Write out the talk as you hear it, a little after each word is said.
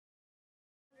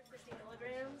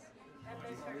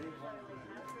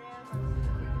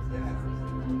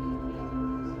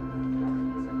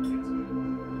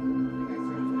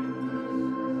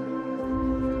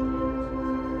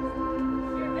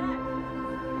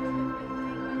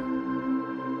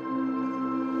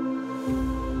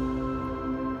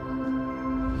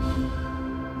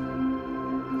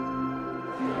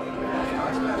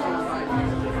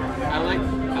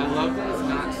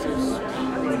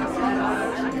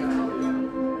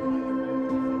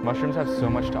Mushrooms have so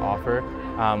much to offer.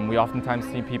 We oftentimes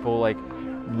see people like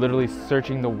literally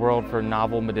searching the world for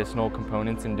novel medicinal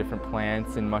components in different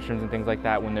plants and mushrooms and things like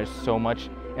that, when there's so much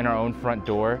in our own front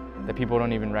door that people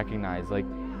don't even recognize. Like,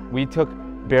 we took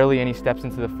barely any steps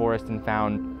into the forest and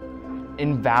found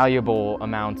invaluable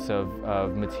amounts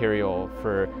of material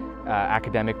for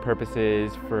academic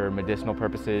purposes, for medicinal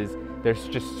purposes. There's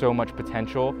just so much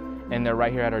potential, and they're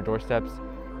right here at our doorsteps.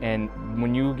 And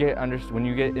when you get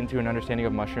into an understanding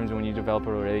of mushrooms, and when you develop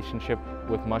a relationship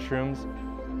with mushrooms,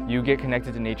 you get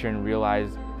connected to nature and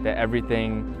realize that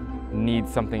everything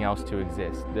needs something else to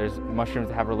exist. There's mushrooms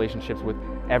that have relationships with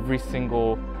every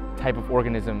single type of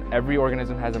organism. Every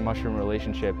organism has a mushroom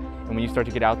relationship, and when you start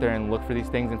to get out there and look for these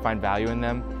things and find value in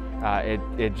them,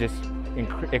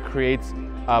 it creates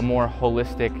a more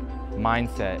holistic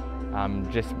mindset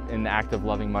just in the act of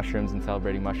loving mushrooms and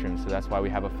celebrating mushrooms. So that's why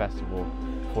we have a festival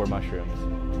for mushrooms.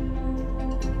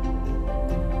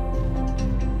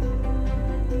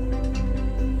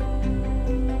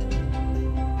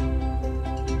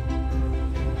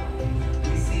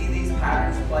 We see these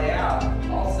patterns play out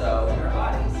also in our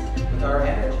bodies with our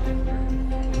energy.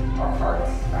 Our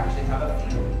hearts actually have a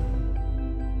feeling.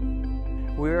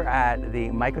 We're at the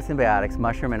Mycosymbiotics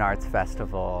Mushroom and Arts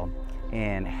Festival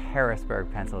in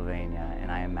Harrisburg, Pennsylvania, and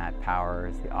I am Matt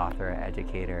Powers, the author,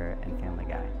 educator, and family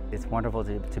guy. It's wonderful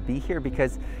to be here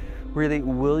because really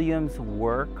William's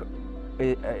work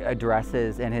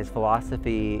addresses, and his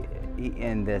philosophy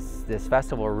in this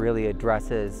festival really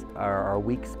addresses our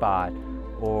weak spot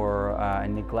or a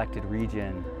neglected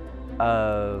region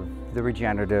of the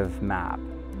regenerative map.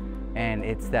 And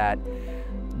it's that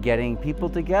getting people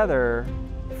together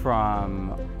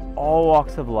from all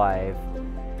walks of life,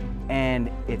 and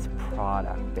it's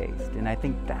product-based. And I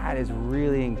think that is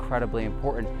really incredibly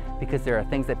important, because there are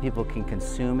things that people can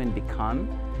consume and become,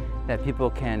 that people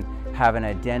can have an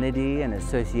identity and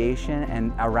association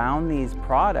and around these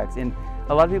products. And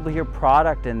a lot of people hear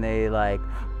product and they like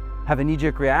have a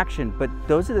knee-jerk reaction, but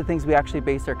those are the things we actually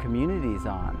base our communities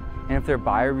on. And if they're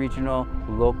bioregional,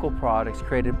 local products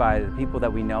created by the people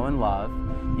that we know and love,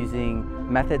 using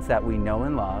methods that we know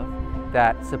and love,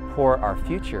 that support our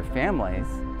future families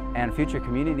and future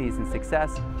communities and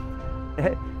success,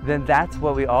 then that's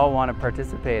what we all want to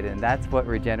participate in. That's what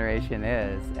regeneration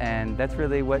is. And that's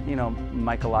really what,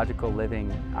 mycological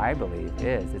living, I believe,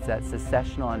 is. It's that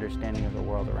successional understanding of the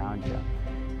world around you.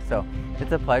 So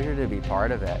it's a pleasure to be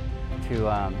part of it,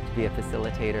 to be a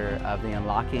facilitator of the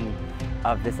unlocking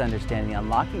of this understanding,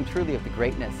 unlocking truly of the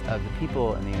greatness of the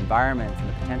people and the environments and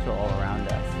the potential all around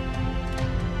us.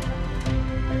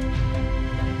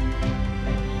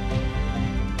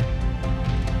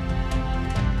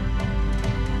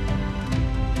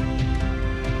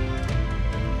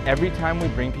 Every time we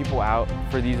bring people out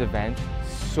for these events,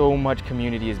 so much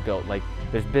community is built. Like,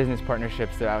 there's business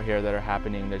partnerships that are out here that are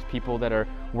happening. There's people that are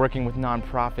working with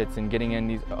nonprofits and getting in,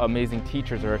 these amazing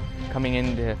teachers or coming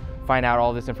in to find out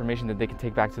all this information that they can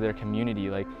take back to their community.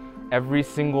 Like, every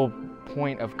single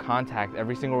point of contact,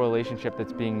 every single relationship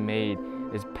that's being made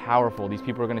is powerful. These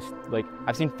people are gonna, like,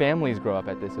 I've seen families grow up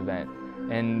at this event,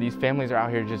 and these families are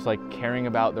out here just like caring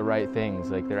about the right things.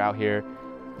 Like, they're out here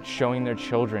showing their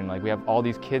children, like, we have all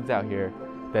these kids out here,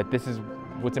 that this is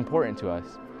what's important to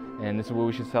us and this is what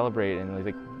we should celebrate. And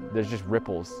like, there's just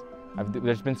ripples.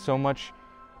 There's been so much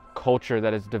culture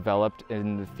that has developed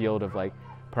in the field of like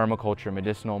permaculture,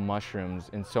 medicinal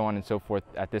mushrooms, and so on and so forth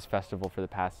at this festival for the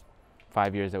past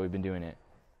 5 years that we've been doing it.